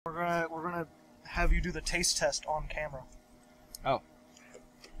have you do the taste test on camera. Oh.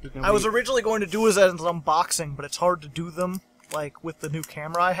 I was originally going to do it as an unboxing, but it's hard to do them, like, with the new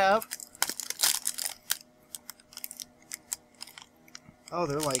camera I have. Oh,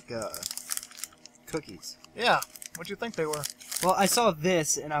 they're like, cookies. Yeah. What'd you think they were? Well, I saw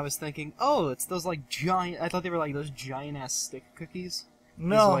this, and I was thinking, oh, it's those, like, giant... I thought they were, like, those giant-ass stick cookies.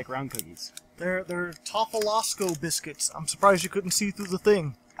 No. These are, like, round cookies. They're Toffalosco biscuits. I'm surprised you couldn't see through the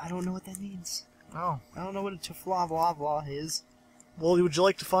thing. I don't know what that means. Oh. I don't know what a tafla is. Well, would you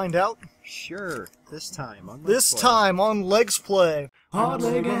like to find out? Sure. This time on This time on Legsplay.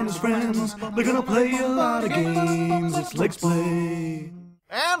 Hardleg and his friends, they're gonna play a lot of games. It's Legsplay.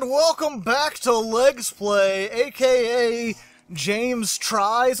 And welcome back to Legsplay, aka James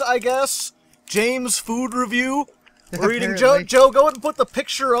Tries, I guess. James Food Review. We're eating Joe, go ahead and put the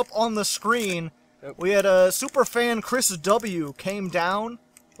picture up on the screen. We had a super fan, Chris W, came down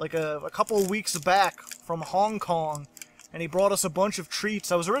like a couple of weeks back from Hong Kong, and he brought us a bunch of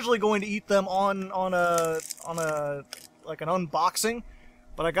treats. I was originally going to eat them on like an unboxing,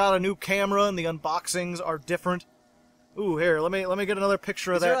 but I got a new camera and the unboxings are different. Ooh, here, let me get another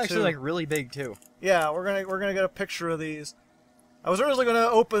picture of that too. They're actually like really big too. Yeah, we're gonna get a picture of these. I was originally gonna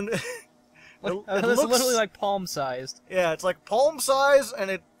open. It looks literally like palm sized. Yeah, it's like palm size,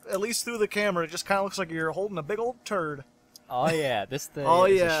 and it, at least through the camera, it just kind of looks like you're holding a big old turd. Oh yeah, this thing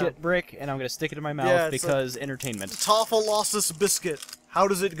is a shit brick, and I'm gonna stick it in my mouth because entertainment. Toffalossus biscuit. How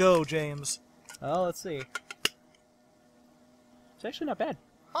does it go, James? Oh, let's see. It's actually not bad.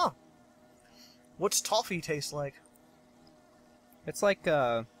 Huh. What's toffee taste like? It's like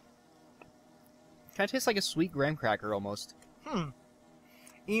kind of tastes like a sweet graham cracker almost. But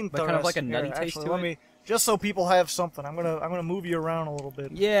kind of like a nutty taste to it. Just so people have something, I'm gonna move you around a little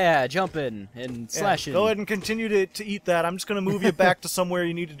bit. Yeah, jumping and slashing. Go ahead and continue to eat that. I'm just gonna move you back to somewhere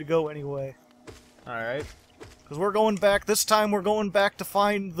you needed to go anyway. All right. Because we're going back. This time we're going back to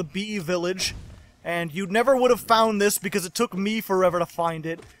find the bee village, and you never would have found this because it took me forever to find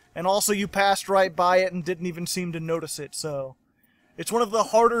it, and also you passed right by it and didn't even seem to notice it. So it's one of the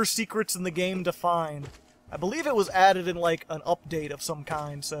harder secrets in the game to find. I believe it was added in, like, an update of some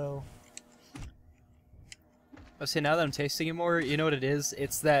kind, so... Oh, see, now that I'm tasting it more, you know what it is?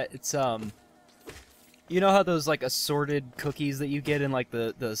 It's, you know how those, like, assorted cookies that you get in, like,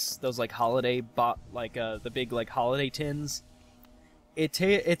 those like, holiday the big, like, holiday tins? It's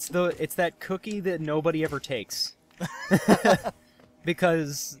that cookie that nobody ever takes.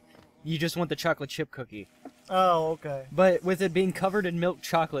 Because you just want the chocolate chip cookie. Oh, okay. But with it being covered in milk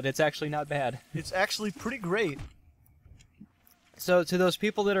chocolate, it's actually not bad. It's actually pretty great. So to those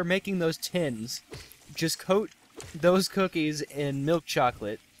people that are making those tins, just coat those cookies in milk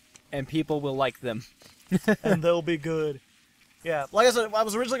chocolate, and people will like them. And they'll be good. Yeah, like I said, I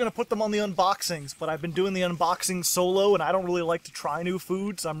was originally going to put them on the unboxings, but I've been doing the unboxing solo, and I don't really like to try new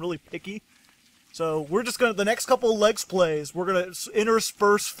foods. I'm really picky. So we're just going to, the next couple of Legsplays, we're going to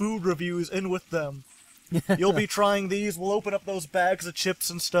intersperse food reviews in with them. You'll be trying these. We'll open up those bags of chips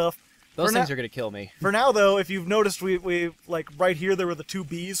and stuff. Those things are going to kill me. For now, though, if you've noticed, we like, right here, there were the two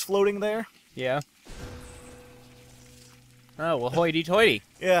bees floating there. Yeah. Oh, well, hoity-toity.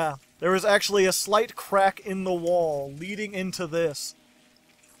 Yeah. There was actually a slight crack in the wall leading into this.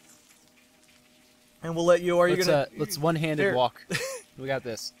 And we'll let you, let's one-handed walk. We got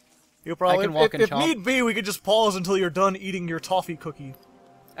this. You'll probably, I can walk and if chomp. need be, we could just pause until you're done eating your toffee cookie.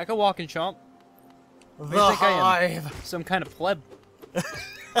 I can walk and chomp. The I think I hive. am some kind of pleb.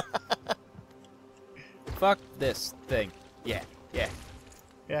 Fuck this thing. Yeah.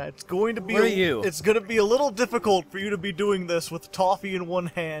 Yeah, it's going to be. What are you? It's going to be a little difficult for you to be doing this with toffee in one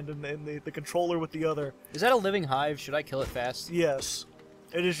hand and the controller with the other. Is that a living hive? Should I kill it fast? Yes.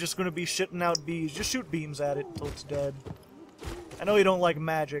 It is just going to be shitting out bees. Just shoot beams at it until it's dead. I know you don't like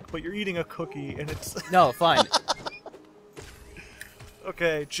magic, but you're eating a cookie and it's... No, fine.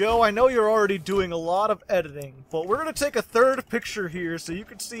 Okay, Joe, I know you're already doing a lot of editing, but we're going to take a third picture here so you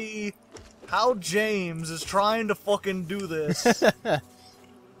can see how James is trying to fucking do this.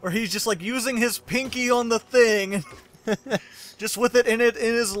 Where he's just like using his pinky on the thing, just with it in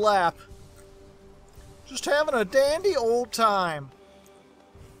his lap. Just having a dandy old time.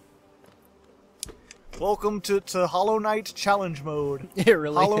 Welcome to Hollow Knight challenge mode. It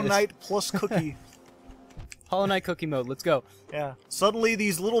really Hollow is. Knight plus cookie. Hollow Knight cookie mode, let's go. Yeah. Suddenly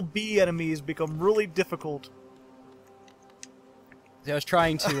these little bee enemies become really difficult. I was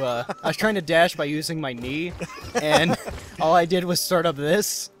trying to dash by using my knee, and all I did was start up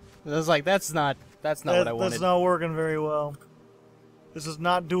this. I was like, that's not what I wanted. That's not working very well. This is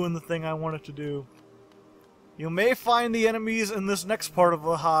not doing the thing I want it to do. You may find the enemies in this next part of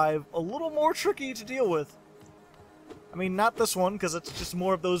the hive a little more tricky to deal with. I mean, not this one, because it's just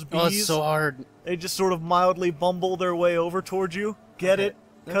more of those bees. Oh, it's so hard. They just sort of mildly bumble their way over towards you. Get it?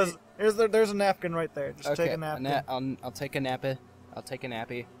 Because there's a napkin right there. Just take a napkin. I'll take a nappy. I'll take a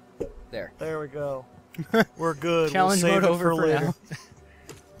nappy. There. There we go. We're good. Challenge we'll save mode it over for later. now.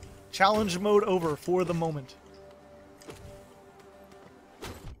 Challenge mode over for the moment.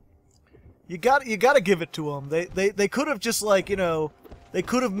 You got to give it to them. They could have just like, you know, they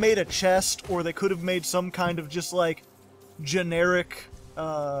could have made a chest, or they could have made some kind of just like generic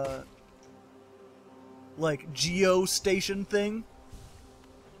like geostation thing.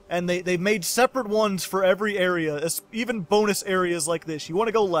 And they made separate ones for every area, even bonus areas like this. You want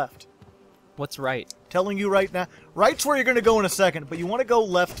to go left. What's right? Telling you right now. Right's where you're going to go in a second, but you want to go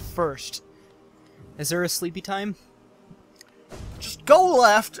left first. Is there a sleepy time? Just go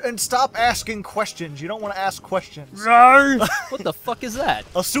left and stop asking questions. You don't want to ask questions. What the fuck is that?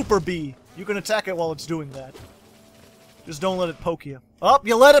 A super bee. You can attack it while it's doing that. Just don't let it poke you. Oh,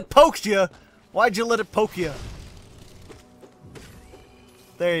 you let it poke you! Why'd you let it poke you?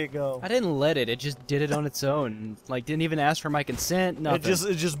 There you go. I didn't let it. It just did it on its own. Like, didn't even ask for my consent. Nothing.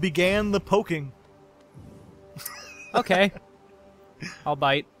 It just began the poking. Okay. I'll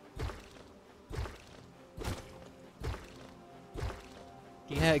bite.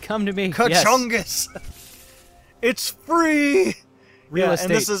 Yeah, come to me. Kachungus! Yes. It's free! Real estate.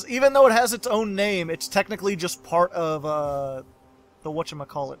 And this is, even though it has its own name, it's technically just part of, the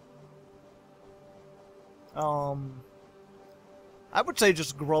whatchamacallit. I would say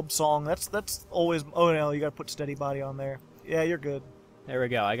just grub song. That's always. Oh no, you gotta put steady body on there. Yeah, you're good. There we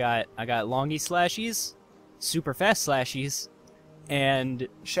go. I got longy slashies, super fast slashies, and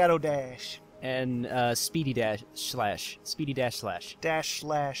shadow dash, and speedy dash slash. Dash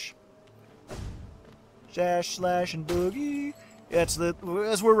slash. Dash slash and boogie. Yeah, it's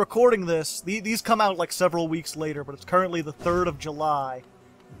as we're recording this, these come out like several weeks later, but it's currently the 3rd of July,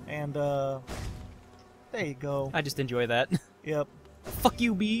 and there you go. I just enjoy that. Yep. Fuck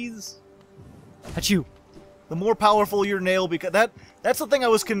you, bees. Achoo. The more powerful your nail, because that's the thing I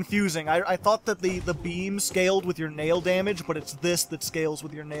was confusing. I thought that the beam scaled with your nail damage, but it's this that scales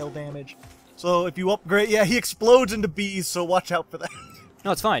with your nail damage. So if you upgrade, yeah, he explodes into bees, so watch out for that.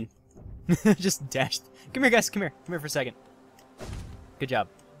 No, it's fine. Just dashed. Come here, guys. Come here. Come here for a second. Good job.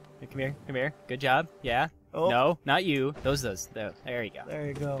 Come here. Come here. Good job. Yeah. Oh. No, not you. Those. There you go. There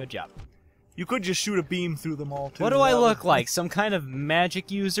you go. Good job. You could just shoot a beam through them all, too. What do I look like? Some kind of magic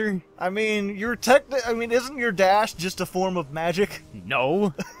user? I mean, isn't your dash just a form of magic?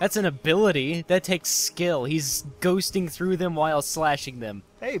 No. That's an ability. That takes skill. He's ghosting through them while slashing them.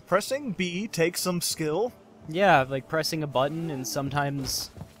 Hey, pressing B takes some skill. Yeah, like pressing a button, and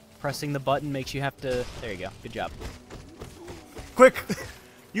sometimes pressing the button makes you have to... There you go. Good job. Quick!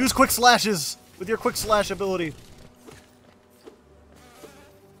 Use quick slashes with your quick slash ability.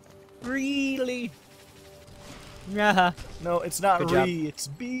 Really? Yeah. No, it's not Good re, job. it's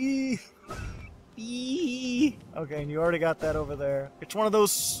B. B. Okay, and you already got that over there. It's one of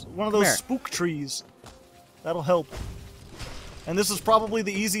those spook trees. That'll help. And this is probably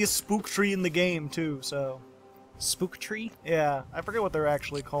the easiest spook tree in the game too, so. Spook tree? Yeah, I forget what they're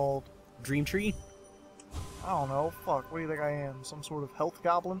actually called. Dream tree? I don't know. Fuck, what do you think I am? Some sort of health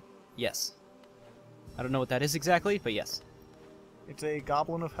goblin? Yes. I don't know what that is exactly, but yes. It's a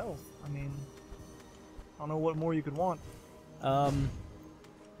goblin of health. I mean, I don't know what more you could want.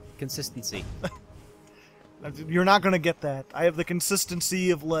 Consistency. You're not gonna get that. I have the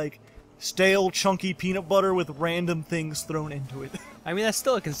consistency of, like, stale, chunky peanut butter with random things thrown into it. I mean, that's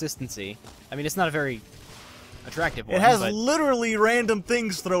still a consistency. I mean, it's not a very attractive one, It has but literally random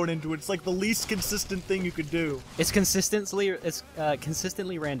things thrown into it. It's like the least consistent thing you could do. it's consistently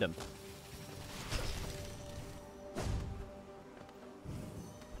random.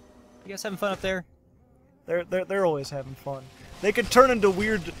 You guys having fun up there? They're always having fun. They could turn into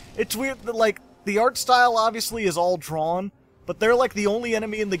weird. It's weird that, like, the art style obviously is all drawn, but they're like the only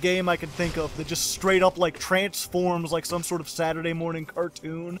enemy in the game I can think of that just straight up like transforms like some sort of Saturday morning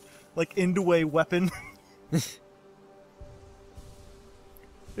cartoon, like into a weapon.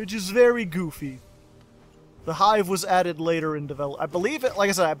 Which is very goofy. The Hive was added later in development. I believe it. Like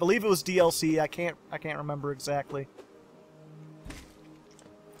I said, I believe it was DLC. I can't remember exactly.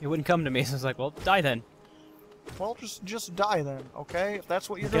 It wouldn't come to me, so I was like, well, die then. Well, just die then, okay? If that's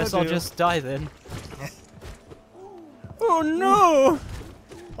what you're gonna Guess do. I'll just die then. Oh no!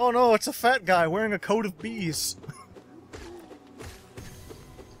 Oh no, it's a fat guy wearing a coat of bees.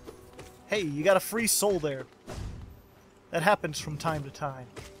 Hey, you got a free soul there. That happens from time to time.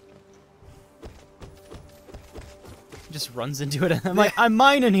 Just runs into it. I'm like, I'm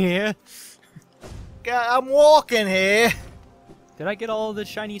mining here. I'm walking here. Did I get all the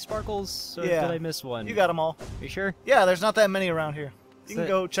shiny sparkles, or Yeah. did I miss one? You got them all. You sure? Yeah, there's not that many around here. You can it-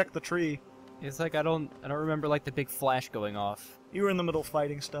 go check the tree. It's like I don't remember like the big flash going off. You were in the middle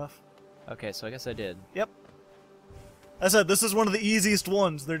fighting stuff. Okay, so I guess I did. Yep. I said, this is one of the easiest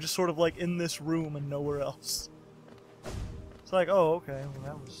ones. They're just sort of like in this room and nowhere else. It's like, oh, okay,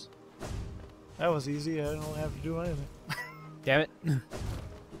 well, that was easy. I don't have to do anything. Damn it.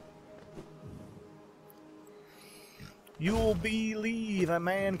 You'll believe a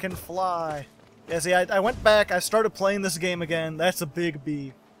man can fly. Yeah, see, I went back, I started playing this game again. That's a big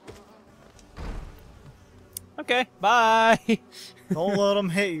B. Okay, bye. Don't let him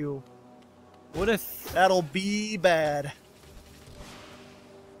hit you. What if... That'll be bad.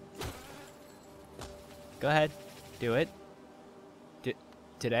 Go ahead. Do it.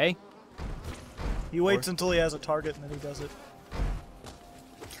 Today? He waits until he has a target and then he does it.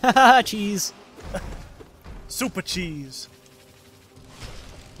 Haha, cheese. Super cheese.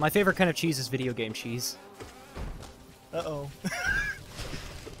 My favorite kind of cheese is video game cheese. Uh-oh.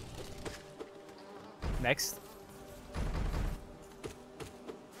 Next.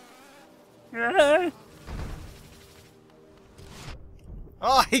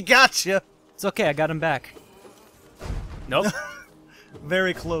 Oh, he got you. It's okay, I got him back. Nope.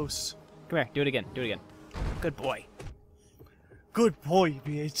 Very close. Come here, do it again, do it again. Good boy. Good boy,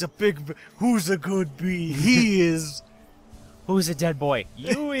 B. It's a big B. Who's a good B? He is. Who's a dead boy?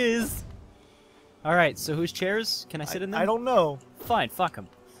 You is. Alright, so whose chairs? Can I sit in them? I don't know. Fine, fuck him.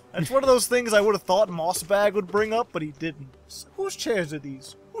 That's one of those things I would have thought Mossbag would bring up, but he didn't. So whose chairs are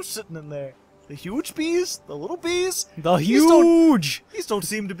these? Who's sitting in there? The huge bees? The little bees? The huge! These don't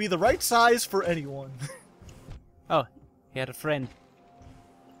seem to be the right size for anyone. Oh, he had a friend.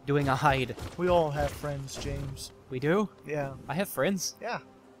 Doing a hide. We all have friends, James. We do? Yeah. I have friends? Yeah.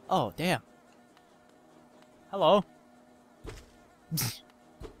 Oh, damn. Hello. You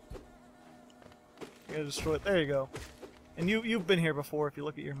gotta destroy it. There you go. And you've been here before if you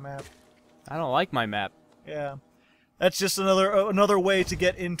look at your map. I don't like my map. Yeah. That's just another way to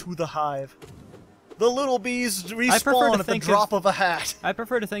get into the hive. The little bees respawn at the drop of a hat. I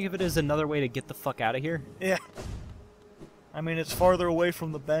prefer to think of it as another way to get the fuck out of here. Yeah. I mean, it's farther away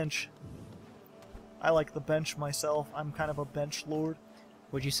from the bench. I like the bench myself. I'm kind of a bench lord.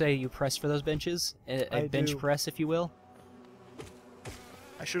 Would you say you press for those benches? A bench do. press, if you will?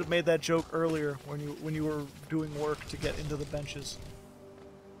 I should have made that joke earlier when you were doing work to get into the benches.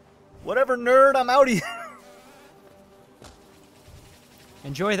 Whatever, nerd, I'm out of here.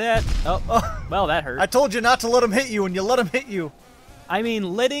 Enjoy that. Oh, well, that hurt. I told you not to let him hit you, and you let him hit you. I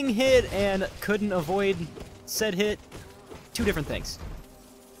mean, letting hit and couldn't avoid said hit, two different things.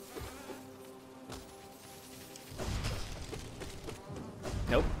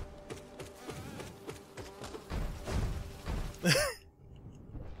 Nope.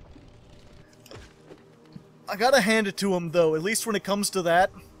 I gotta hand it to them, though, at least when it comes to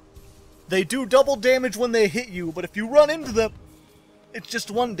that. They do double damage when they hit you, but if you run into them, it's just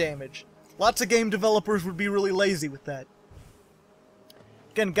one damage. Lots of game developers would be really lazy with that.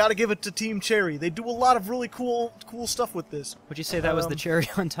 Again, gotta give it to Team Cherry. They do a lot of really cool stuff with this. Would you say that was the cherry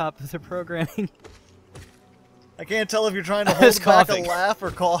on top of the programming? I can't tell if you're trying to hold back a laugh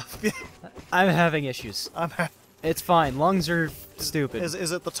or cough. I'm having issues. It's fine. Lungs are stupid.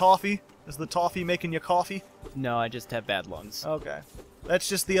 Is it the toffee? Is the toffee making you coffee? No, I just have bad lungs. Okay. That's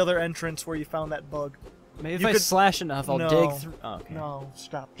just the other entrance where you found that bug. Maybe if I slash enough, I'll dig through. Oh, okay. No,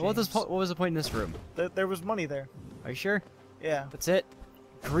 stop. What was the point in this room? There was money there. Are you sure? Yeah. That's it?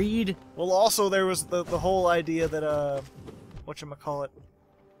 Greed? Well, also there was the whole idea that whatchamacallit,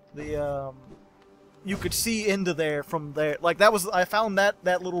 you could see into there from there. Like that was I found that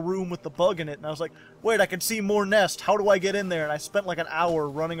little room with the bug in it, and I was like, wait, I can see more nest. How do I get in there? And I spent like an hour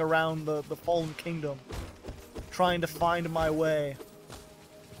running around the Fallen Kingdom, trying to find my way.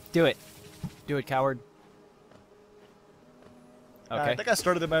 Do it. Do it, coward. Okay. I think I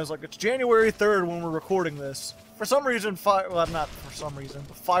started them. I was like, it's January 3rd when we're recording this. For some reason, well, not for some reason,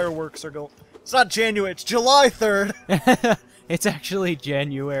 but fireworks are going. It's not January. It's July 3rd. It's actually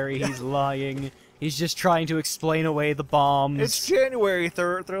January. He's lying. He's just trying to explain away the bombs. It's January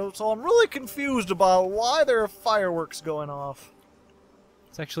 3rd, so I'm really confused about why there are fireworks going off.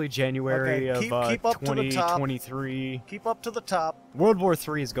 It's actually January of keep up 2023. Keep up to the top. World War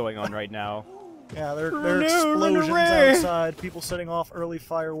III is going on right now. Yeah, there are explosions outside. People setting off early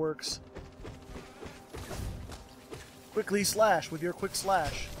fireworks. Quickly slash with your quick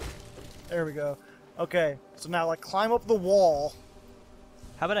slash. There we go. Okay, so now like climb up the wall.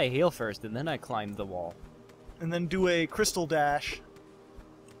 How about I heal first and then I climb the wall? and then do a crystal dash.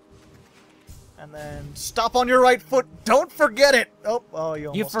 And then stop on your right foot. Don't forget it. Oh, you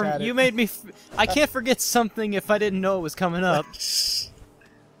almost had it. You made me. I can't forget something if I didn't know it was coming up. This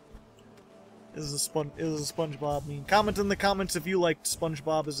is a SpongeBob meme. Comment in the comments if you liked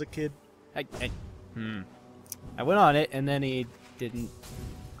SpongeBob as a kid. I went on it and then he didn't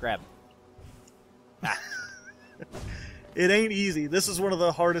grab. It ain't easy. This is one of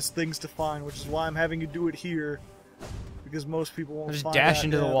the hardest things to find, which is why I'm having you do it here. Because most people won't just find dash that.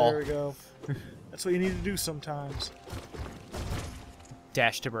 into the Yeah, wall. There we go. That's what you need to do sometimes.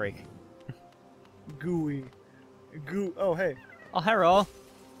 Dash to break. Gooey. Oh, hey. Oh, hello.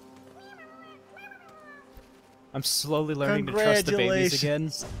 I'm slowly learning to trust the babies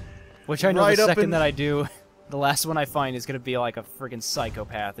again. Which I know Right the up second in- that I do, the last one I find is going to be like a friggin'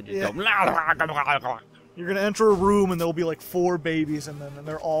 psychopath and just Yeah. go... You're gonna enter a room and there'll be like 4 babies in them, and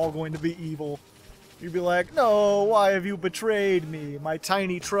they're all going to be evil. You'll be like, no, why have you betrayed me? My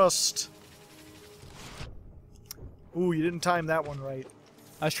tiny trust. Ooh, you didn't time that one right.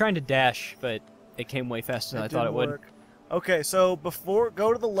 I was trying to dash, but it came way faster than I thought it would. Work. Okay, so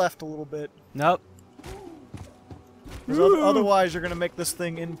go to the left a little bit. Nope. Because otherwise you're gonna make this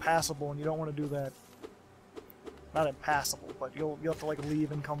thing impassable, and you don't want to do that. Not impassable, but you'll have to like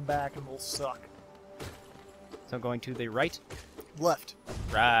leave and come back, and it'll suck. So I'm going to the right. Left.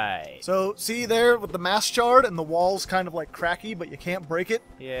 Right. So see there with the mass shard and the wall's kind of like cracky, but you can't break it.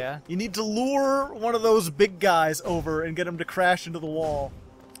 Yeah. You need to lure one of those big guys over and get him to crash into the wall.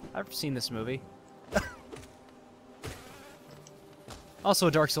 I've seen this movie. Also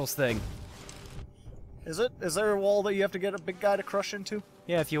a Dark Souls thing. Is it? Is there a wall that you have to get a big guy to crush into?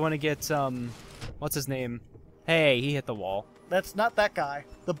 Yeah, if you want to get, what's his name? Hey, he hit the wall. That's not that guy.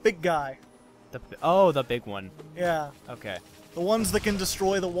 The big guy. The big one. Yeah. Okay. The ones that can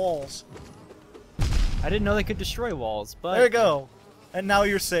destroy the walls. I didn't know they could destroy walls, but... There you go. And now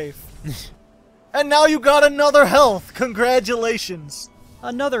you're safe. And now you got another health! Congratulations!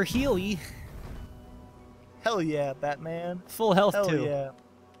 Another Healy. Hell yeah, Batman. Full health, Hell too. yeah.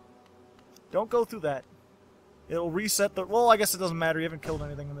 Don't go through that. It'll reset the... Well, I guess it doesn't matter. You haven't killed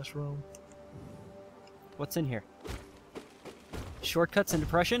anything in this room. What's in here? Shortcuts and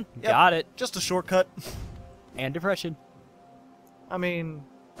depression? Yep, Got it. Just a shortcut. And depression. I mean,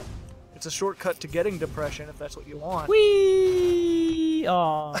 it's a shortcut to getting depression if that's what you want. Whee!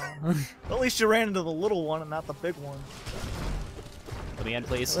 Aww. At least you ran into the little one and not the big one. Let me in,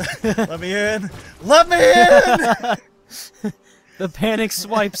 please. Let me in! Let me in! The panic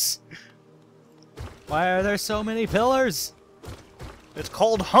swipes. Why are there so many pillars? It's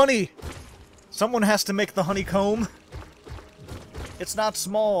called honey. Someone has to make the honeycomb. It's not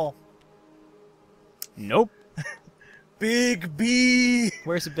small. Nope. Big bee!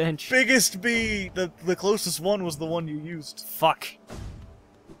 Where's the bench? Biggest bee! The closest one was the one you used. Fuck.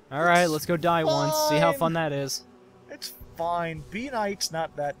 Alright, let's go die once. See how fine. fun that is. It's fine. Bee Knight's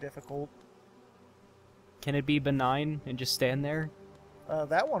not that difficult. Can it be benign and just stand there?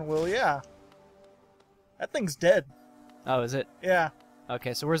 That one will, yeah. That thing's dead. Oh, is it? Yeah.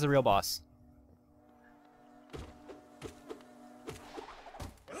 Okay, so where's the real boss?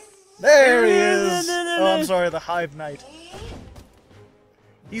 There he is! Oh, I'm sorry, the Hive Knight.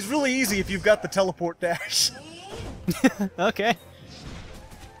 He's really easy if you've got the teleport dash. Okay.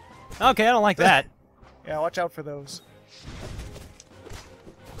 Okay, I don't like that. Yeah, watch out for those.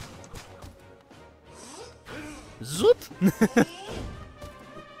 Zoop!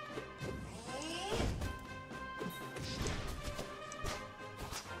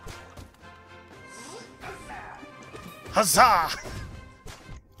 Huzzah!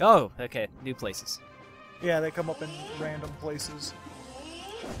 Oh, okay. New places. Yeah, they come up in random places.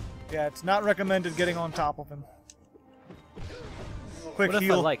 Yeah, it's not recommended getting on top of him. Quick What if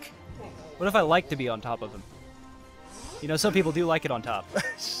heal. I like? What if I like to be on top of him? You know, some people do like it on top.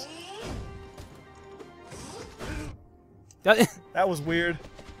 That was weird.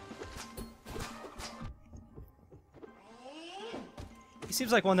 He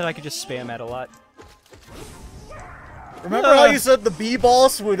seems like one that I could just spam at a lot. Remember how you said the bee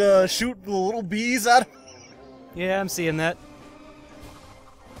boss would shoot the little bees out of... Yeah, I'm seeing that.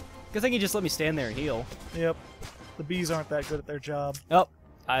 Good thing he just let me stand there and heal. Yep. The bees aren't that good at their job. Oh,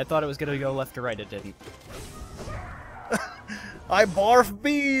 I thought it was gonna go left to right. It didn't. I barf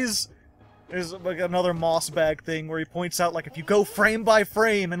bees! There's like another moss bag thing where he points out, like, if you go frame by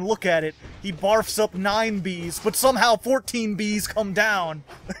frame and look at it, he barfs up 9 bees, but somehow 14 bees come down.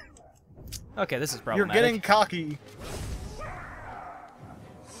 Okay, this is You're problematic. getting cocky.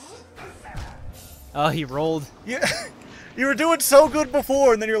 Oh, he rolled. Yeah. You were doing so good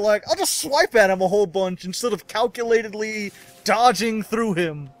before, and then you're like, I'll just swipe at him a whole bunch instead of calculatedly dodging through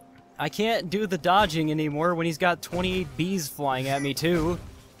him. I can't do the dodging anymore when he's got 28 bees flying at me, too.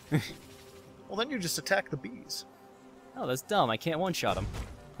 Well, then you just attack the bees. Oh, that's dumb. I can't one-shot him.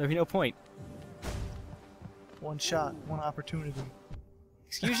 There'd be no point. One shot, one opportunity.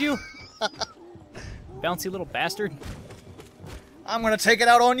 Excuse you? Bouncy little bastard. I'm gonna take it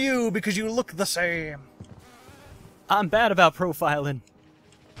out on you because you look the same. I'm bad about profiling.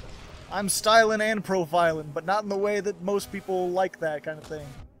 I'm styling and profiling, but not in the way that most people like that kind of thing.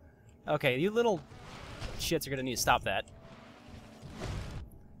 Okay, you little shits are gonna need to stop that.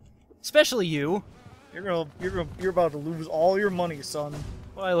 Especially you. You're about to lose all your money, son.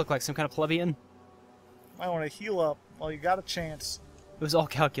 Well, I look like some kind of plebeian. I want to heal up while you got a chance. It was all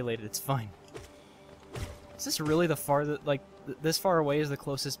calculated. It's fine. Is this really the farthest? Like this far away is the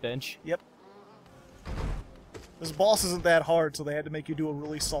closest bench? Yep. This boss isn't that hard, so they had to make you do a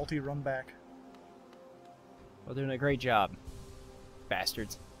really salty run back. Well, doing a great job,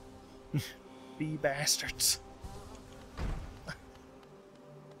 bastards. Be bastards.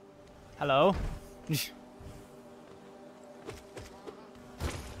 Hello.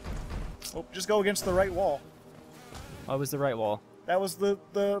 Oh, just go against the right wall. What was the right wall? That was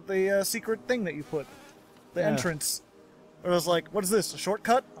the secret thing that you put. The entrance. It was like, what is this, a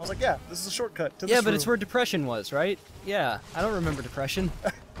shortcut? I was like, yeah, this is a shortcut to this Yeah, but room. it's where depression was, right? Yeah, I don't remember depression.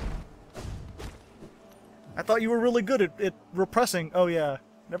 I thought you were really good at repressing. Oh yeah,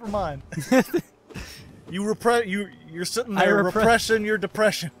 never mind. You're sitting there repressing your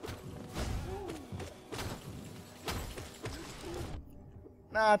depression.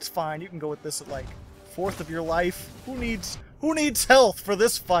 Nah, it's fine. You can go with this at like 4th of your life. Who needs health for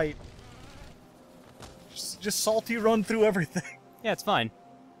this fight? Just salty run through everything. Yeah, it's fine.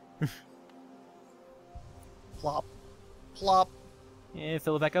 Plop. Plop. Yeah,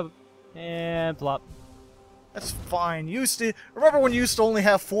 fill it back up. And plop. That's fine. Remember when you used to only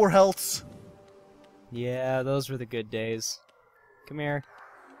have 4 healths? Yeah, those were the good days. Come here.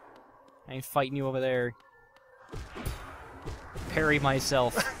 I ain't fighting you over there. Parry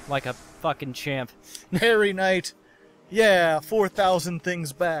myself like a fucking champ. Harry Knight. Yeah, 4,000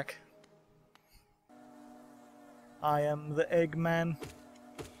 things back. I am the Eggman.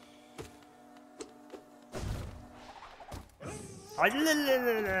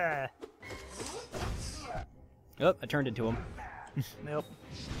 Oh, I turned into him. Yep.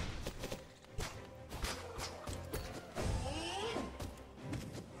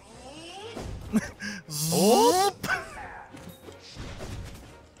 Zoop!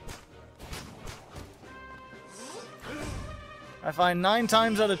 I find 9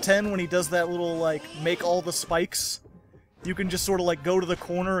 times out of 10 when he does that little, like, make all the spikes, you can just sort of, like, go to the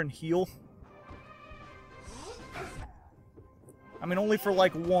corner and heal. I mean, only for,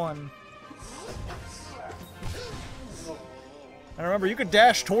 like, 1. And remember, you can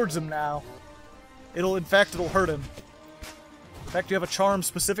dash towards him now. In fact, it'll hurt him. In fact, you have a charm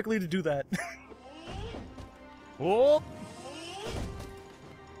specifically to do that. Oh!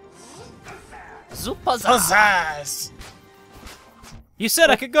 Pizzazz! You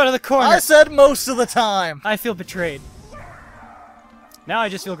said I could go to the corner! I said most of the time! I feel betrayed. Now I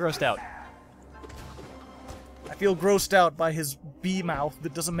just feel grossed out. I feel grossed out by his bee mouth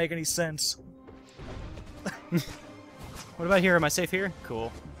that doesn't make any sense. What about here? Am I safe here?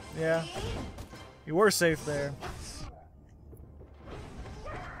 Cool. Yeah. You were safe there.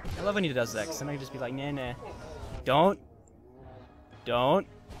 I love when he does that, because then I can just be like, nah, nah. Don't. Don't.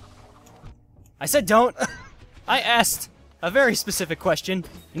 I said don't! I asked a very specific question,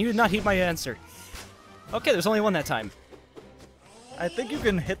 and you did not heed my answer. Okay, there's only one that time. I think you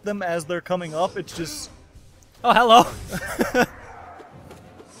can hit them as they're coming up, it's just... Oh, hello!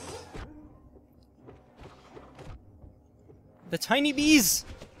 The tiny bees!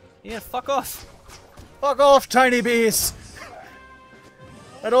 Yeah, fuck off. Fuck off, tiny bees!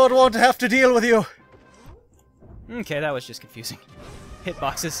 I don't want to have to deal with you! Okay, that was just confusing.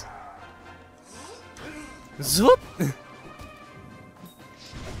 Hitboxes. Zoop!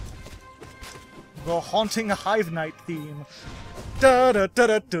 The haunting Hive Night theme. Da da da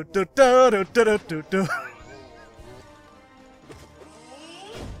da da da da da da da da.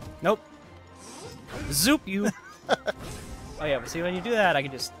 Nope. Zoop you! Oh yeah, but see when you do that, I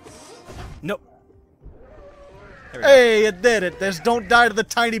can just... Nope. There we go. Hey, you did it! There's don't die to the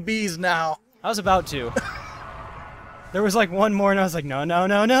tiny bees now! I was about to. There was like one more and I was like, no, no,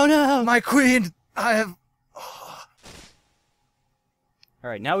 no, no, no! My queen! I have...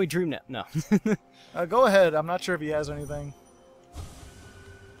 Alright, now we dream now. No. Go ahead, I'm not sure if he has anything.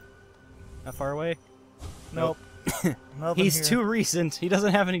 Not far away? Nope. Nothing He's here. too recent. He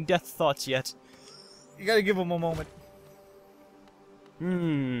doesn't have any death thoughts yet. You gotta give him a moment.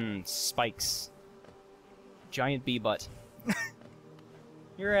 Spikes. Giant bee butt.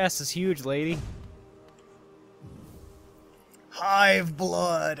 Your ass is huge, lady. Hive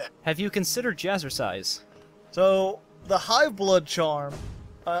blood. Have you considered jazzercise? So, the Hive blood charm,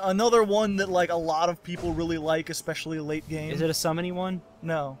 another one that like a lot of people really like, especially late game. Is it a summony one?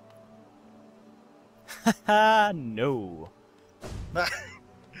 No. Haha, no.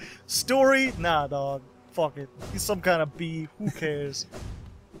 Story? Nah, dog. Fuck it. He's some kind of bee. Who cares?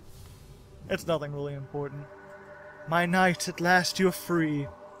 It's nothing really important. My knight, at last you're free.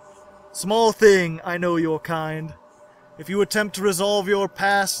 Small thing, I know your kind. If you attempt to resolve your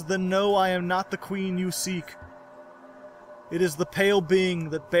past, then know I am not the queen you seek. It is the pale being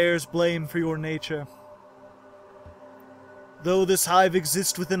that bears blame for your nature. Though this hive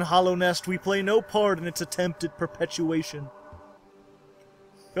exists within Hollow Nest, we play no part in its attempt at perpetuation.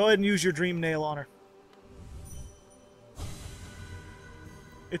 Go ahead and use your dream nail on her.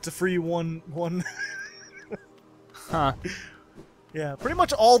 It's a free one. Huh. Yeah, pretty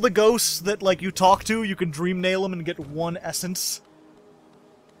much all the ghosts that like you talk to, you can dream nail them and get one essence.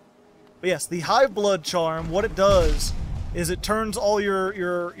 But yes, the Hive Blood charm, what it does is it turns all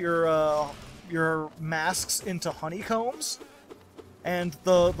your masks into honeycombs, and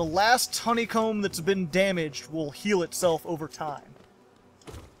the last honeycomb that's been damaged will heal itself over time.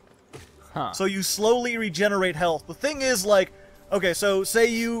 Huh. So you slowly regenerate health. The thing is, like, okay, so say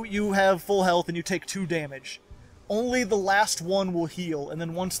you have full health and you take 2 damage. Only the last one will heal, and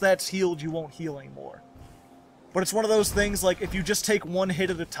then once that's healed, you won't heal anymore. But it's one of those things, like, if you just take 1 hit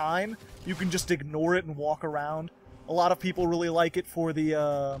at a time, you can just ignore it and walk around. A lot of people really like it for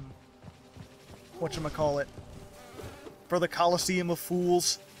the, whatchamacallit? For the Coliseum of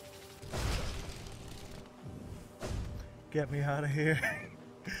Fools. Get me out of here.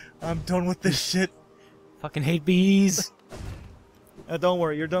 I'm done with this shit. Fucking hate bees. Don't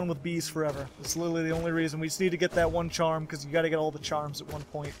worry, you're done with bees forever. It's literally the only reason. We just need to get that one charm, because you gotta get all the charms at one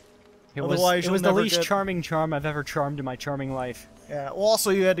point. It Otherwise, was you'll the never least get... charming charm I've ever charmed in my charming life. Yeah, well, also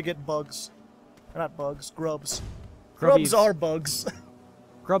you had to get bugs. Not bugs, grubs. Grubbies. Grubs are bugs.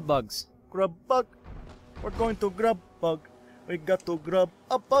 Grub bugs. Grub bug. We're going to grub bug. We got to grub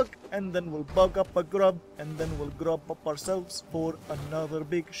a bug, and then we'll bug up a grub, and then we'll grub up ourselves for another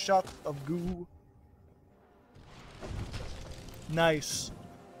big shot of goo. Nice.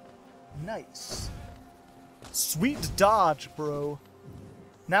 Nice. Sweet dodge, bro.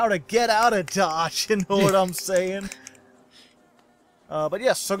 Now to get out of dodge, you know what I'm saying? But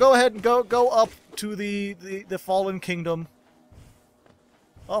yes, so go ahead and go up to the Fallen Kingdom.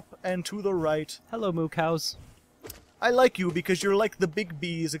 Up and to the right. Hello, moo cows. I like you because you're like the big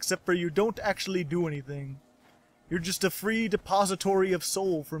bees, except for you don't actually do anything. You're just a free depository of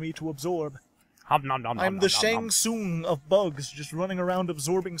soul for me to absorb. I'm the Shang Tsung of bugs, just running around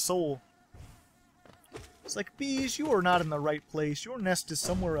absorbing soul. It's like, bees, you are not in the right place. Your nest is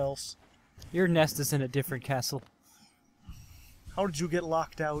somewhere else. Your nest is in a different castle. How did you get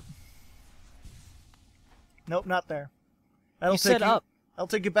locked out? Nope, not there. You set up. I'll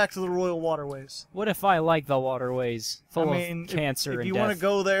take you back to the Royal Waterways. What if I like the waterways? Full of cancer if and you death. want to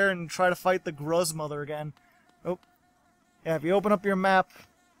go there and try to fight the Gruz Mother again. Oh. Yeah, if you open up your map,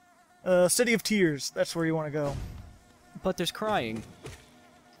 City of Tears, that's where you want to go. But there's crying.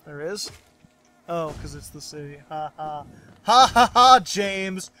 There is? Oh, because it's the city. Ha ha. Ha ha ha,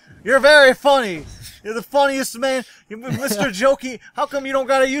 James! You're very funny! You're the funniest man! You're Mr. Jokey! How come you don't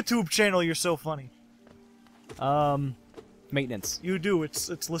got a YouTube channel? You're so funny. Maintenance. You do.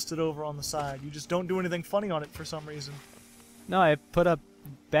 It's listed over on the side. You just don't do anything funny on it for some reason. No, I put up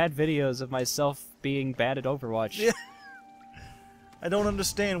bad videos of myself being bad at Overwatch. Yeah. I don't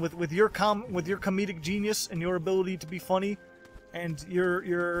understand. With your comedic genius and your ability to be funny, and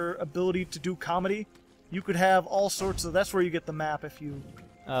your ability to do comedy, you could have all sorts of... That's where you get the map if you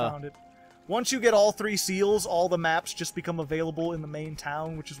found it. Once you get all 3 seals, all the maps just become available in the main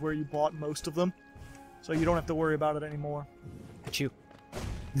town, which is where you bought most of them. So you don't have to worry about it anymore. Achoo.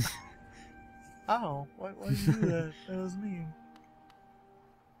 Ow. Why did you do that? That was mean.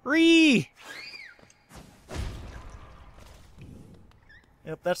 Ree!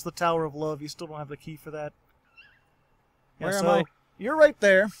 Yep, that's the Tower of Love. You still don't have the key for that. Yeah, Where am I? You're right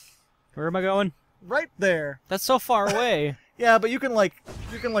there. Where am I going? Right there. That's so far away. Yeah, but you can like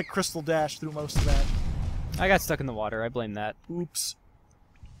crystal dash through most of that. I got stuck in the water. I blame that. Oops.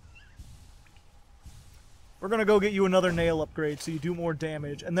 We're gonna go get you another nail upgrade so you do more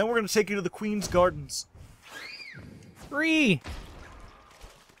damage, and then we're gonna take you to the Queen's Gardens. Ree!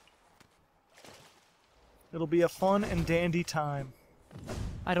 It'll be a fun and dandy time.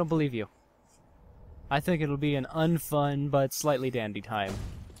 I don't believe you. I think it'll be an unfun but slightly dandy time.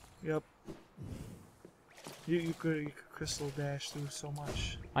 Yep. You could crystal dash through so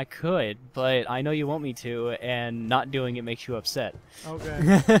much. I could, but I know you want me to, and not doing it makes you upset.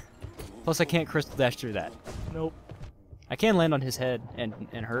 Okay. Plus, I can't crystal dash through that. Nope. I can land on his head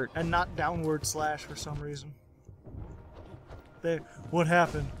and hurt. And not downward slash for some reason. There. What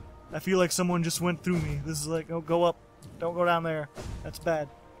happened? I feel like someone just went through me. This is like, oh, go up. Don't go down there. That's bad.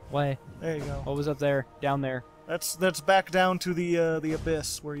 Why? There you go. What was up there? Down there? That's back down to the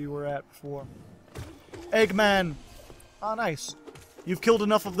abyss where you were at before. Eggman! Ah, nice. You've killed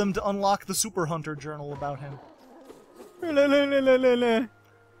enough of them to unlock the Super Hunter journal about him.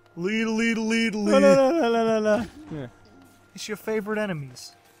 Lead. Yeah. It's your favorite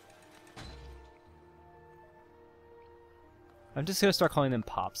enemies. I'm just gonna start calling them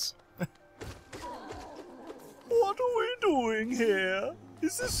Pops. What are we doing here?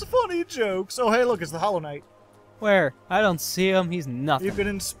 Is this funny jokes? Oh, hey, look, it's the Hollow Knight. Where? I don't see him. He's nothing. You can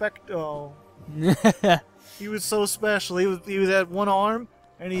inspect. Oh, he was so special. He was at one arm,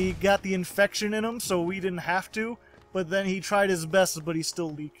 and he got the infection in him, so we didn't have to. But then he tried his best, but he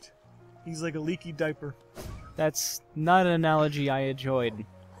still leaked. He's like a leaky diaper. That's not an analogy I enjoyed.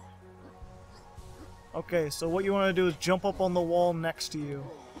 Okay, so what you want to do is jump up on the wall next to you.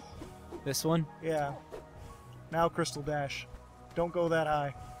 This one? Yeah. Now crystal dash. Don't go that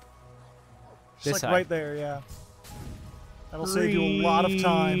high. Just This like high. right there, yeah. That'll save you a lot of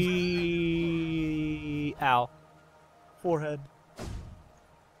time. Ow. Forehead.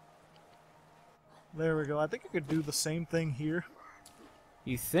 There we go. I think I could do the same thing here.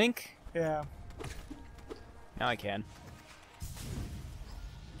 You think? Yeah. Now I can.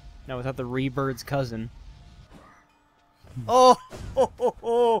 Now without the Rebird's cousin. Oh,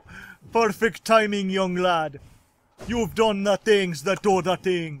 ho. Perfect timing, young lad. You've done the things that do the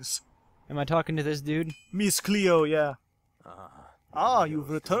things. Am I talking to this dude? Miss Cleo, yeah. Ah, you've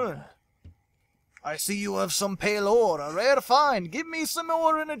returned. I see you have some pale ore, a rare find. Give me some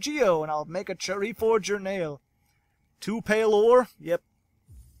ore in a geo, and I'll make a cherry forge your nail. 2 pale ore? Yep.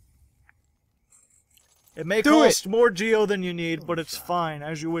 It may cost more geo than you need, but it's fine.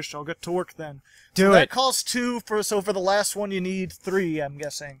 As you wish. I'll get to work then. Do That it. costs 2, so for the last one you need 3, I'm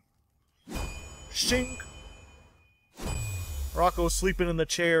guessing. Shink. Rocco's sleeping in the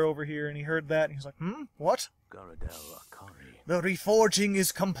chair over here, and he heard that, and he's like, what? The reforging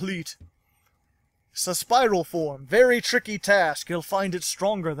is complete. It's a spiral form. Very tricky task. You'll find it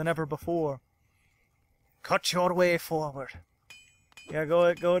stronger than ever before. Cut your way forward. Yeah, go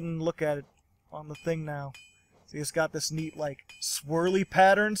ahead and look at it on the thing now. See, it's got this neat, like, swirly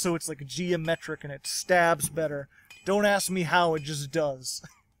pattern, so it's, like, geometric, and it stabs better. Don't ask me how, it just does.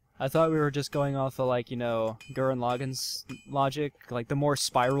 I thought we were just going off of, like, you know, Gurren Lagann's logic. Like, the more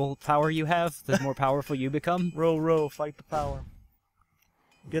spiral power you have, the more powerful you become. Row, fight the power.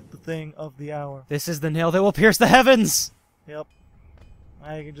 Get the thing of the hour. This is the nail that will pierce the heavens! Yep.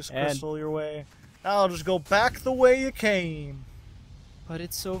 Now you can just crystal your way. Now I'll just go back the way you came. But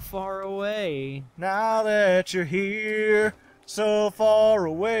it's so far away. Now that you're here, so far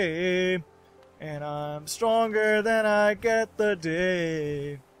away, and I'm stronger than I get the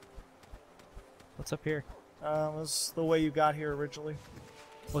day. What's up here? That's the way you got here originally.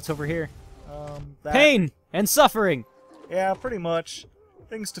 What's over here? That. Pain and suffering! Yeah, pretty much.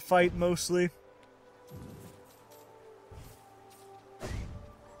 Things to fight, mostly.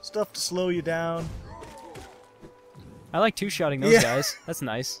 Stuff to slow you down. I like two-shotting those guys. That's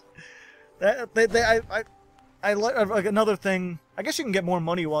nice. I like another thing. I guess you can get more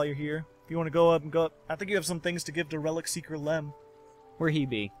money while you're here. If you want to go up and go up. I think you have some things to give to Relic Seeker Lem. Where he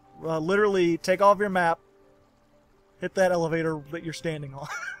be? Literally, take off your map. Hit that elevator that you're standing on.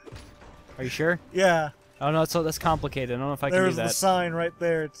 Are you sure? Yeah. Oh no, that's complicated. I don't know if I can do There's that. the sign right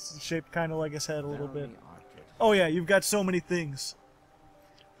there. It's shaped kind of like his head a little bit. Oh yeah, you've got so many things.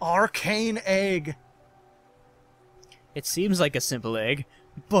 Arcane Egg. It seems like a simple egg,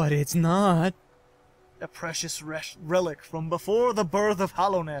 but it's not. A precious relic from before the birth of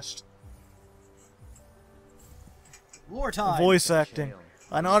Hallownest. Lore time. Voice acting.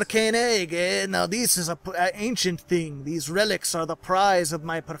 An arcane egg, eh? Now this is a ancient thing. These relics are the prize of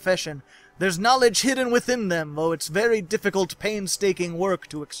my profession. There's knowledge hidden within them, though it's very difficult, painstaking work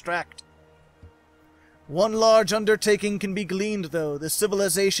to extract. One large undertaking can be gleaned, though. The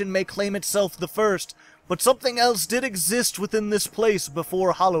civilization may claim itself the first, but something else did exist within this place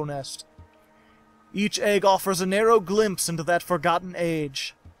before Hallownest. Each egg offers a narrow glimpse into that forgotten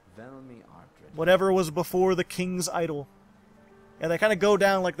age. Whatever was before the king's idol. And they kind of go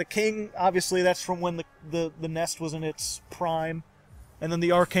down, like the king, obviously that's from when the nest was in its prime. And then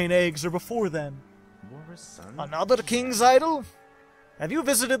the arcane eggs are before then. Another king's idol? Have you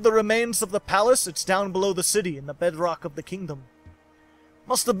visited the remains of the palace? It's down below the city, in the bedrock of the kingdom.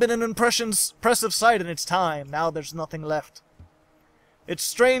 Must have been an impressive sight in its time. Now there's nothing left. It's a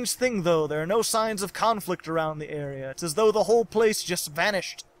strange thing, though. There are no signs of conflict around the area. It's as though the whole place just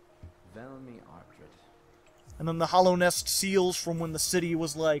vanished. And then the Hollow Nest seals from when the city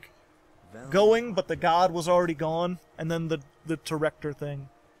was, like, going, but the god was already gone. And then the Director thing.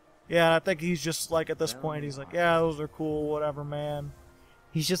 Yeah, I think he's just, like, at this point, he's like, yeah, those are cool, whatever, man.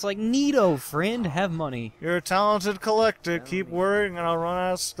 He's just like, neato, friend, have money. You're a talented collector. Keep worrying and I'll run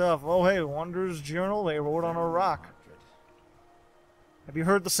out of stuff. Oh, hey, Wanderer's Journal, they wrote on a rock. Have you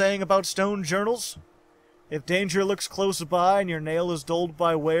heard the saying about stone journals? If danger looks close by and your nail is dulled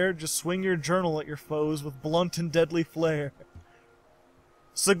by wear, just swing your journal at your foes with blunt and deadly flare.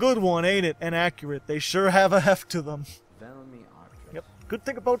 It's a good one, ain't it? And accurate. They sure have a heft to them. Yep. Good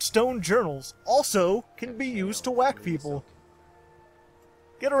thing about stone journals. Also, can be used to whack people.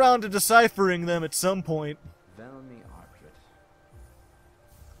 Get around to deciphering them at some point.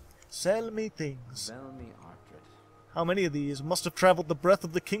 Sell me things. How many of these must have traveled the breadth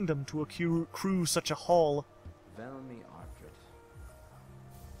of the kingdom to accrue such a haul?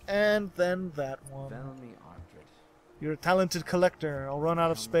 And then that one. You're a talented collector. I'll run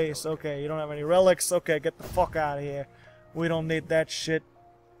out of space. Okay, you don't have any relics. Okay, get the fuck out of here. We don't need that shit.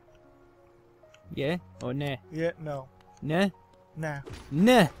 Yeah? Or nah? Yeah, no. Nah? Nah.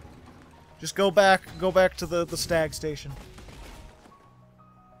 Nah! Just go back to the stag station.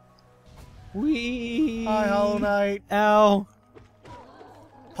 Whee! Hi, Hollow Knight. Ow!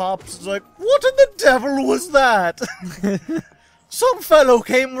 Pops is like, what in the devil was that? Some fellow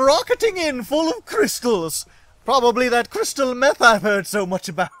came rocketing in full of crystals. Probably that crystal meth I've heard so much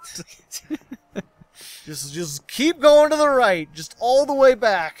about. just keep going to the right, just all the way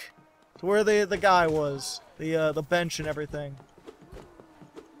back to where the guy was, the bench and everything.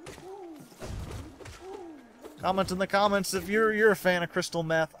 Comment in the comments if you're a fan of crystal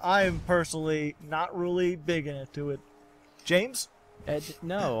meth. I'm personally not really big into it. James? Ed,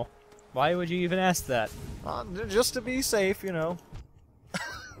 no. Why would you even ask that? Just to be safe, you know.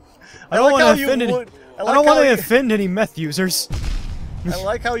 I don't want to offend any meth users. I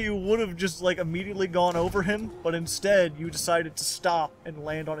like how you would have just like immediately gone over him, but instead you decided to stop and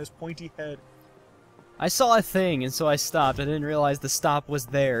land on his pointy head. I saw a thing, and so I stopped. I didn't realize the stop was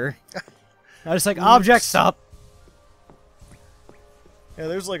there. I was like, object stop. Yeah,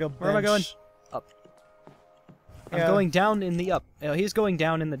 there's like a bench. Where am I going? Up. I'm going down in the up. Oh, he's going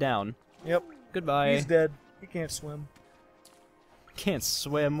down in the down. Yep. Goodbye. He's dead. He can't swim. Can't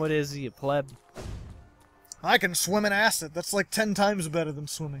swim. What is he, a pleb? I can swim in acid. That's like 10 times better than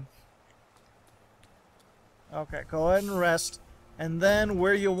swimming. Okay, go ahead and rest. And then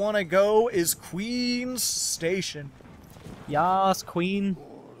where you want to go is Queen's Station. Yas, Queen.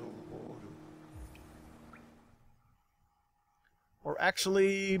 Or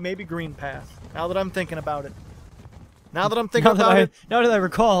actually, maybe Green Path. Now that I'm thinking about it. Now that I'm thinking about it. Now that I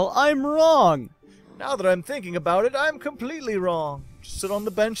recall, I'm wrong. Now that I'm thinking about it, I'm completely wrong. Just sit on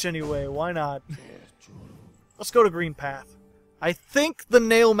the bench anyway. Why not? Let's go to Green Path. I think the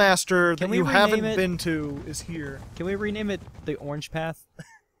Nail Master that you haven't been to is here. Can we rename it the Orange Path?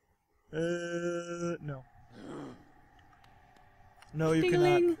 No. No, you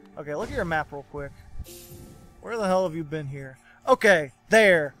cannot. Okay, look at your map real quick. Where the hell have you been here? Okay,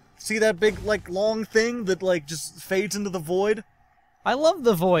 there. See that big, like, long thing that, like, just fades into the void? I love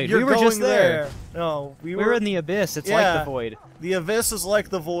the void. We were just there. No, we were in the abyss. It's like the void. The abyss is like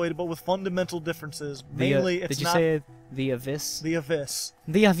the void, but with fundamental differences. Mainly, it's not... Did you say the abyss? The abyss.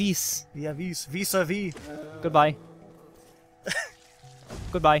 The abyss. The abyss. Vis-a-vis. Goodbye.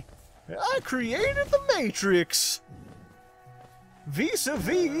 Goodbye. I created the Matrix.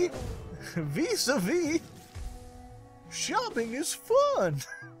 Vis-a-vis. Vis-a-vis. Shopping is fun.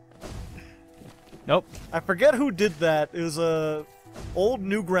 Nope. I forget who did that. It was a old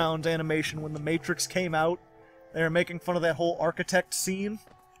Newgrounds animation when the Matrix came out. They were making fun of that whole architect scene.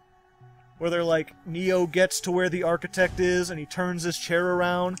 Where they're like, Neo gets to where the architect is and he turns his chair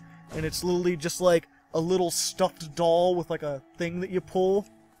around. And it's literally just like a little stuffed doll with like a thing that you pull.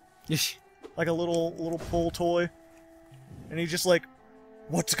 Like a little pull toy. And he's just like,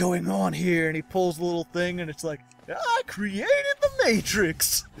 what's going on here? And he pulls the little thing and it's like, I created the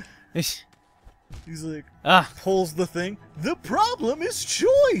Matrix. He's like, pulls the thing. The problem is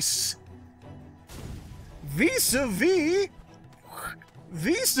choice. Vis-a-vis.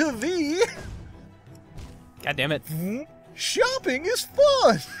 Vis-a-vis. God damn it. Shopping is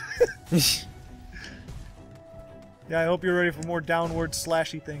fun! Yeah, I hope you're ready for more downward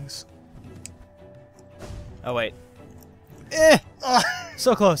slashy things. Oh, wait. Ah,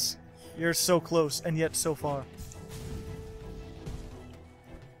 So close. you're so close, and yet so far.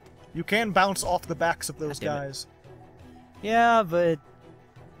 You can bounce off the backs of those God damn it. guys. Yeah, but...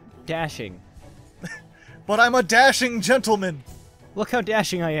 dashing. But I'm a dashing gentleman! Look how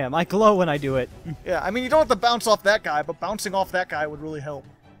dashing I am. I glow when I do it. Yeah, I mean, you don't have to bounce off that guy, but bouncing off that guy would really help.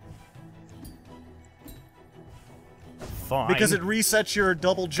 Fine. Because it resets your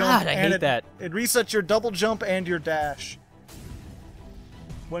double jump. God, I and hate that. It resets your double jump and your dash.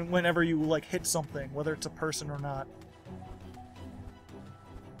 Whenever you, like, hit something, whether it's a person or not.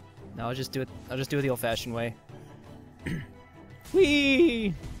 No, I'll just do it. I'll just do it the old-fashioned way.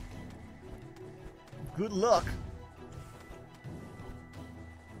 Whee! Good luck.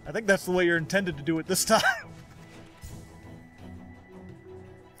 I think that's the way you're intended to do it this time.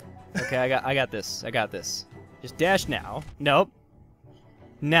 Okay, I got this. I got this. Just dash now. Nope.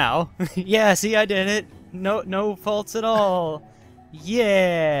 Now. Yeah, see, I did it. No faults at all.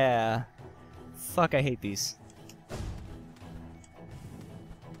 Yeah. Fuck, I hate these.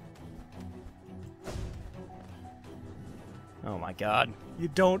 Oh my god. You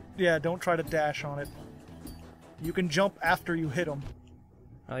don't try to dash on it. You can jump after you hit them.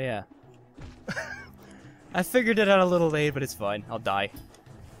 Oh yeah. I figured it out a little late, but it's fine. I'll die.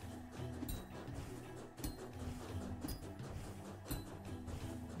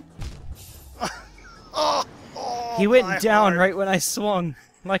 He went down right when I swung,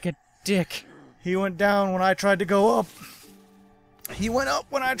 like a dick. He went down when I tried to go up. He went up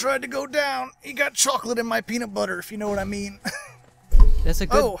when I tried to go down. He got chocolate in my peanut butter, if you know what I mean. That's a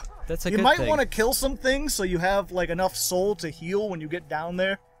good. Oh, that's a you good might thing. want to kill some things so you have like enough soul to heal when you get down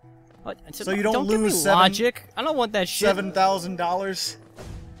there. What? So you don't give me lose logic. I don't want that shit. $7,000.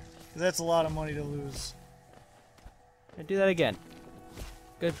 That's a lot of money to lose. I do that again.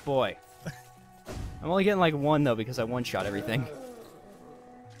 Good boy. I'm only getting like one though because I one-shot everything.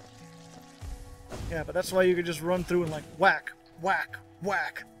 Yeah, but that's why you could just run through and like whack, whack,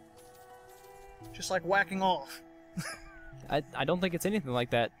 whack. Just like whacking off. I don't think it's anything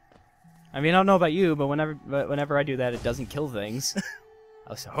like that. I mean, I don't know about you, but whenever I do that, it doesn't kill things.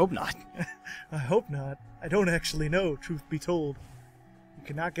 I hope not. I hope not. I don't actually know, truth be told. You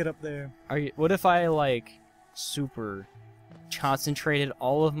cannot get up there. What if I like super concentrated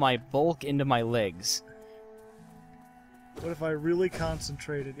all of my bulk into my legs? What if I really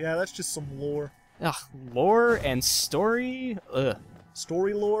concentrated? Yeah, that's just some lore. Ugh, lore and story. Ugh,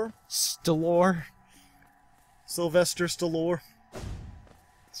 Story lore? Stalore. Sylvester Stallone.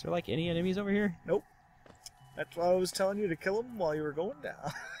 Is there like any enemies over here? Nope. That's why I was telling you to kill him while you were going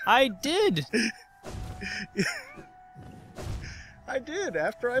down. I did. I did,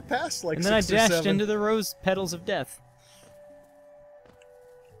 after I passed like And then I 6 or dashed 7. into the rose petals of death.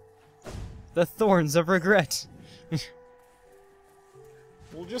 The thorns of regret.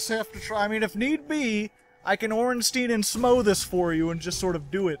 We'll just have to try. I mean, if need be, I can Orenstein and Smo this for you and just sort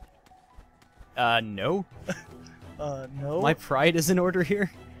of do it. No. No. My pride is in order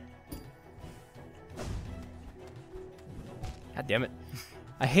here. God damn it.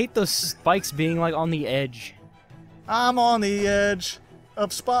 I hate those spikes being like on the edge. I'm on the edge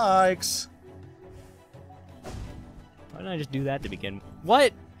of spikes. Why didn't I just do that to begin?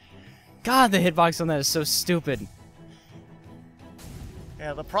 What? God, the hitbox on that is so stupid.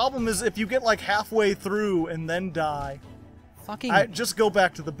 Yeah, the problem is if you get like halfway through and then die. Fucking. Just go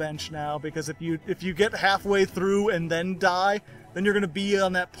back to the bench now, because if you get halfway through and then die, then you're gonna be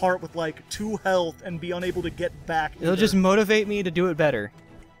on that part with like 2 health and be unable to get back. It'll just motivate me to do it better.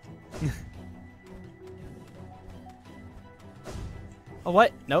 Oh,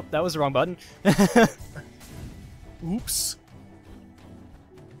 what? Nope, that was the wrong button. Oops.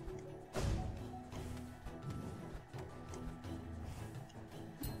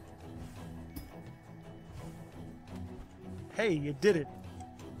 Hey, you did it.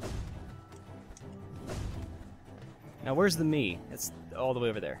 Now, where's the me? It's all the way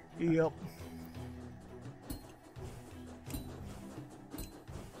over there. Yep.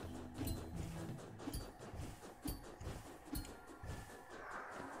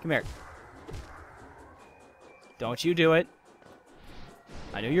 Come here. Don't you do it.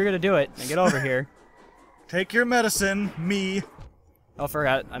 I knew you were gonna do it. Now get over here. Take your medicine, me. Oh,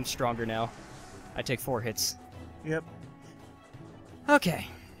 forgot. I'm stronger now. I take 4 hits. Yep. Okay.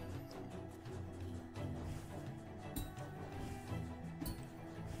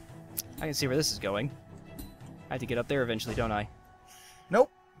 I can see where this is going. I have to get up there eventually, don't I?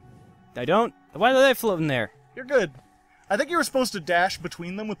 Nope. I don't? Why are they floating there? You're good. I think you were supposed to dash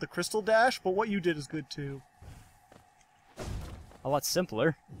between them with the crystal dash, but what you did is good too. A lot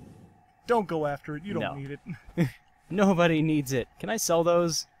simpler. Don't go after it. You don't need it. Nobody needs it. Can I sell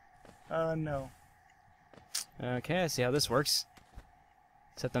those? No. Okay, I see how this works.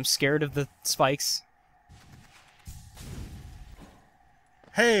 Except I'm scared of the spikes.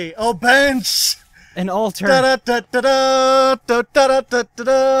 Hey, a bench! An altar! Da da da da da da da da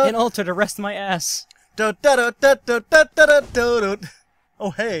da. An altar to rest my ass! Da da da da da da da da da.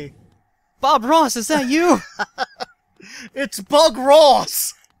 Oh, hey. Bob Ross, is that you? It's Bug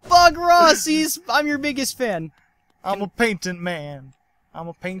Ross! Bug Ross, I'm your biggest fan. I'm a painting man. I'm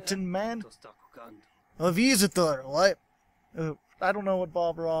a painting man. A visitor, what? I don't know what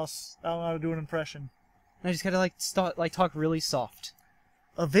Bob Ross... I don't know how to do an impression. I just gotta, talk really soft.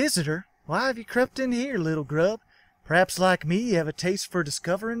 A visitor? Why have you crept in here, little grub? Perhaps like me, you have a taste for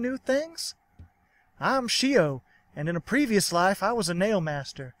discovering new things? I'm Shio, and in a previous life I was a nail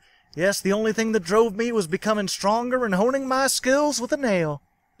master. Yes, the only thing that drove me was becoming stronger and honing my skills with a nail.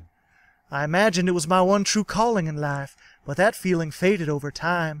 I imagined it was my one true calling in life, but that feeling faded over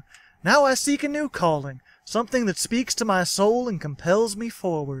time. Now I seek a new calling, something that speaks to my soul and compels me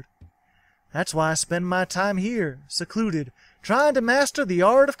forward. That's why I spend my time here, secluded, trying to master the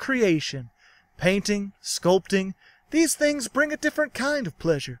art of creation. Painting, sculpting, these things bring a different kind of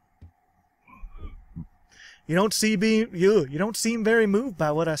pleasure. You don't seem very moved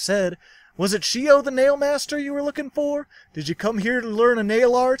by what I said. Was it Shio the nail master you were looking for? Did you come here to learn a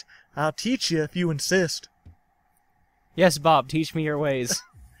nail art? I'll teach you if you insist. Yes, Bob, teach me your ways.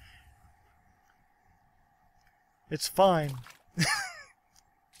 It's fine.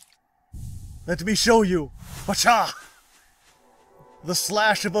 Let me show you. Wacha! The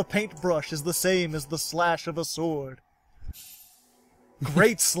slash of a paintbrush is the same as the slash of a sword.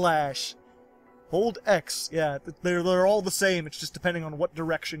 Great slash. Hold X. Yeah, they're all the same. It's just depending on what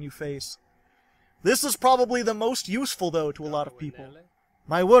direction you face. This is probably the most useful, though, to a lot of people.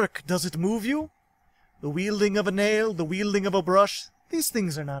 My work, does it move you? The wielding of a nail, the wielding of a brush, these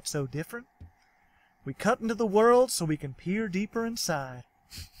things are not so different. We cut into the world so we can peer deeper inside.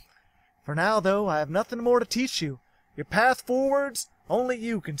 For now, though, I have nothing more to teach you. Your path forwards, only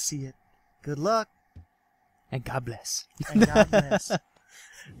you can see it. Good luck. And God bless. And God bless.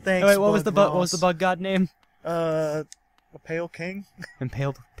 Thanks, oh, wait, what was the bug god name? A pale king? And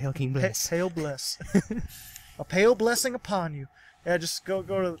pale king bliss. Pale bless. A pale blessing upon you. Yeah, just go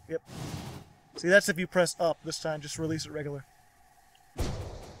to... Yep. See, that's if you press up. This time, just release it regular.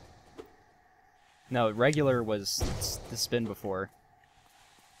 No, regular was the spin before.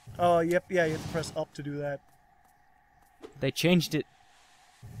 Oh, yep, yeah, you have to press up to do that. They changed it.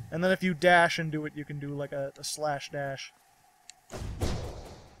 And then if you dash and do it, you can do like a slash dash.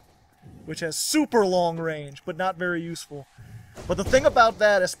 Which has super long range, but not very useful. But the thing about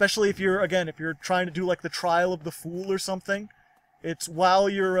that, especially if you're, again, if you're trying to do like the Trial of the Fool or something, it's while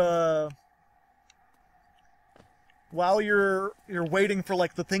you're waiting for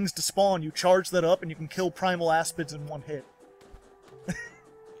like the things to spawn, you charge that up and you can kill primal aspids in one hit.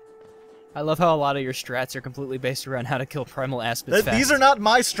 I love how a lot of your strats are completely based around how to kill primal aspids fast. These are not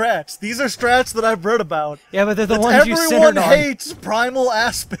my strats. These are strats that I've read about. Yeah, but they're the ones you centered on. Everyone hates primal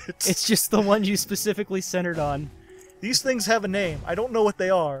aspids. It's just the ones you specifically centered on. These things have a name. I don't know what they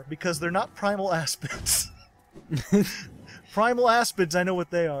are, because they're not primal aspids. Primal aspids, I know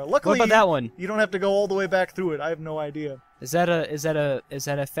what they are. Luckily, what about that one? You don't have to go all the way back through it. I have no idea. Is that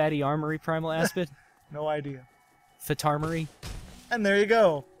a fatty armory primal aspid? No idea. Fatarmory? And there you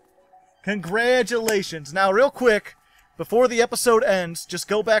go. Congratulations. Now, real quick, before the episode ends, just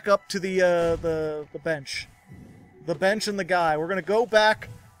go back up to the bench. The bench and the guy. We're gonna go back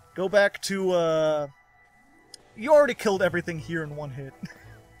to, you already killed everything here in one hit.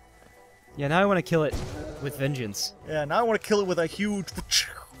 Yeah, now I want to kill it with vengeance. Yeah, now I want to kill it with a huge...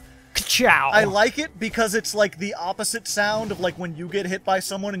 Ka-chow! I like it because it's like the opposite sound of like when you get hit by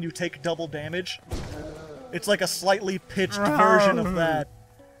someone and you take double damage. It's like a slightly pitched version of that.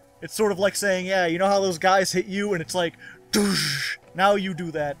 It's sort of like saying, yeah, you know how those guys hit you and it's like, doosh, now you do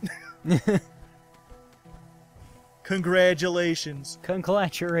that. Congratulations.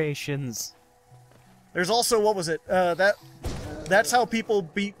 Congratulations. There's also, what was it? That's how people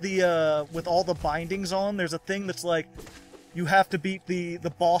beat the, with all the bindings on. There's a thing that's like, you have to beat the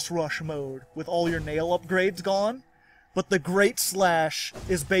boss rush mode with all your nail upgrades gone. But the Great Slash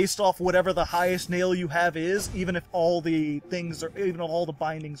is based off whatever the highest nail you have is, even if all the things are, even if all the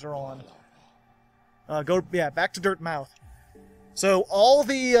bindings are on. Back to Dirt Mouth. So all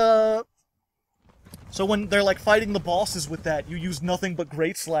the, so when they're like fighting the bosses with that, you use nothing but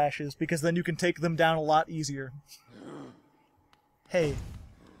Great Slashes, because then you can take them down a lot easier. Hey.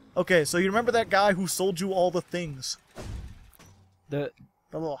 Okay, so you remember that guy who sold you all the things? The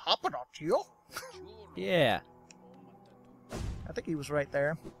little Hoppadotchio? yeah. I think he was right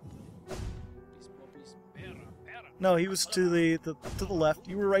there. No, he was to the left.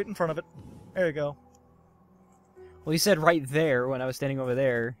 You were right in front of it. There you go. Well, you said right there when I was standing over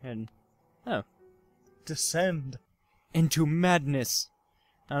there, and oh, Descend into madness.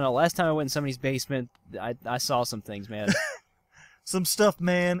 I don't know. Last time I went in somebody's basement, I saw some things, man. some stuff,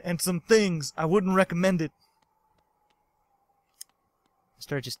 man, and some things. I wouldn't recommend it.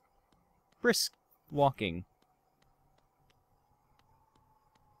 Start just brisk walking.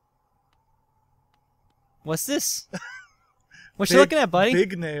 What's this? What you looking at, buddy?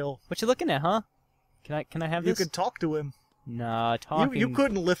 Big nail. What you looking at, huh? Can I have this? You could talk to him. Nah, talking. You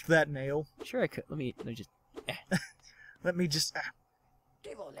couldn't lift that nail. Sure I could. Let me just. Let me just.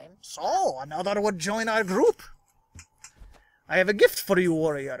 So another would join our group. I have a gift for you,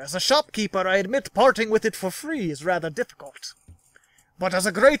 warrior. As a shopkeeper, I admit parting with it for free is rather difficult. But as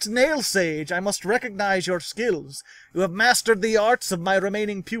a great nail sage, I must recognize your skills. You have mastered the arts of my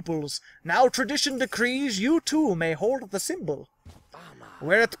remaining pupils. Now tradition decrees you too may hold the symbol.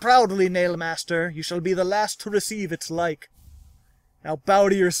 Wear it proudly, Nail Master. You shall be the last to receive its like. Now bow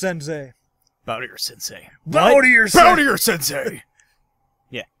to your sensei. Bow to your sensei. Bow to your sensei. Bow to your sensei.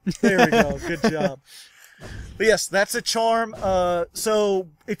 Yeah. There we go. Good job. But yes, that's a charm. So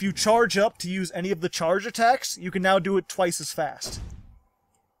if you charge up to use any of the charge attacks, you can now do it twice as fast.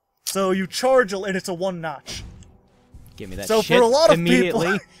 So you charge and it's a 1-notch. Give me that so shit for a lot of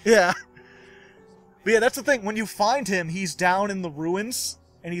immediately. people, yeah. But yeah, that's the thing. When you find him, he's down in the ruins,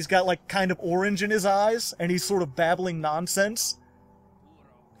 and he's got like kind of orange in his eyes, and he's sort of babbling nonsense.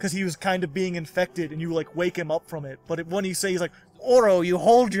 Because he was kind of being infected, and you like wake him up from it. But when he says like, Oro, you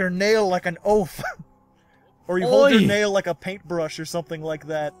hold your nail like an oaf. Or you hold your nail like a paintbrush or something like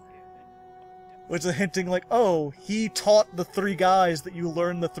that. Which is hinting like, oh, he taught the 3 guys that you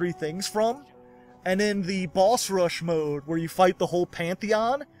learned the 3 things from. And in the boss rush mode, where you fight the whole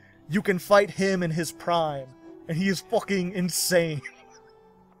Pantheon, you can fight him in his prime. And he is fucking insane.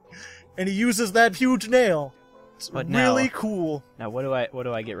 And he uses that huge nail. It's really cool. Now what do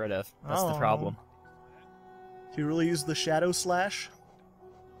I get rid of? That's the problem. Do you really use the Shadow Slash?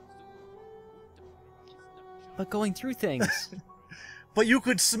 But going through things. But you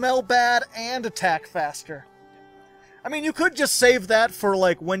could smell bad and attack faster. I mean, you could just save that for,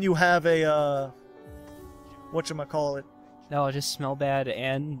 like, when you have a, whatchamacallit. No, I'll just smell bad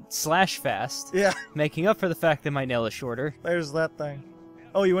and slash fast. Yeah. Making up for the fact that my nail is shorter. There's that thing.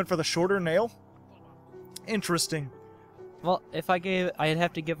 Oh, you went for the shorter nail? Interesting. Well, if I'd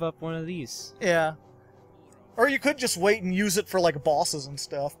have to give up one of these. Yeah. Or you could just wait and use it for, like, bosses and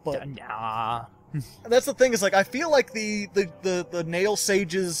stuff, but... Nah. That's the thing, is like, I feel like the Nail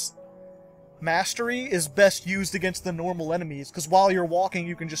Sage's mastery is best used against the normal enemies, because while you're walking,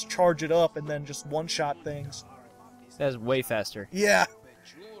 you can just charge it up and then just one-shot things. That's way faster. Yeah.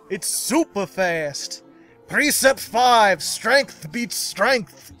 It's super fast. Precept 5, strength beats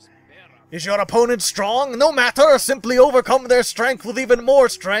strength. Is your opponent strong? No matter, simply overcome their strength with even more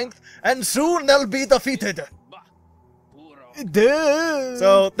strength, and soon they'll be defeated.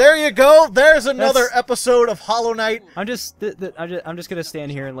 So there you go. There's another episode of Hollow Knight. I'm just gonna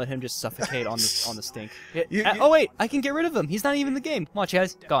stand here and let him just suffocate on the stink. Oh wait, I can get rid of him. He's not even in the game. Watch,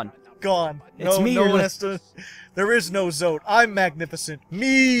 guys, gone. Gone. It's no, me. No one has to. There is no Zote. I'm magnificent.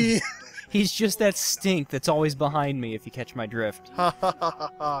 Me. He's just that stink that's always behind me. If you catch my drift. Ha ha ha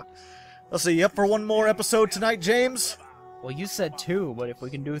ha ha. Let's see. You up for one more episode tonight, James? Well, you said 2, but if we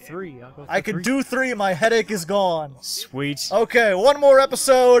can do 3, I'll go for I can do 3. My headache is gone. Sweet. Okay, one more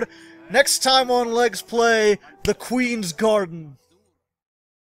episode. Next time on Legsplay, The Queen's Garden.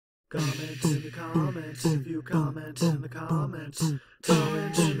 Comment in the comments if you comment in the comments.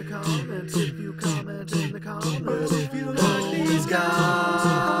 Comment in the comments if you comment in the comments. If you like these guys,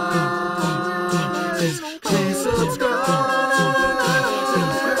 please subscribe.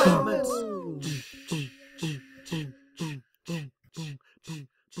 Comments.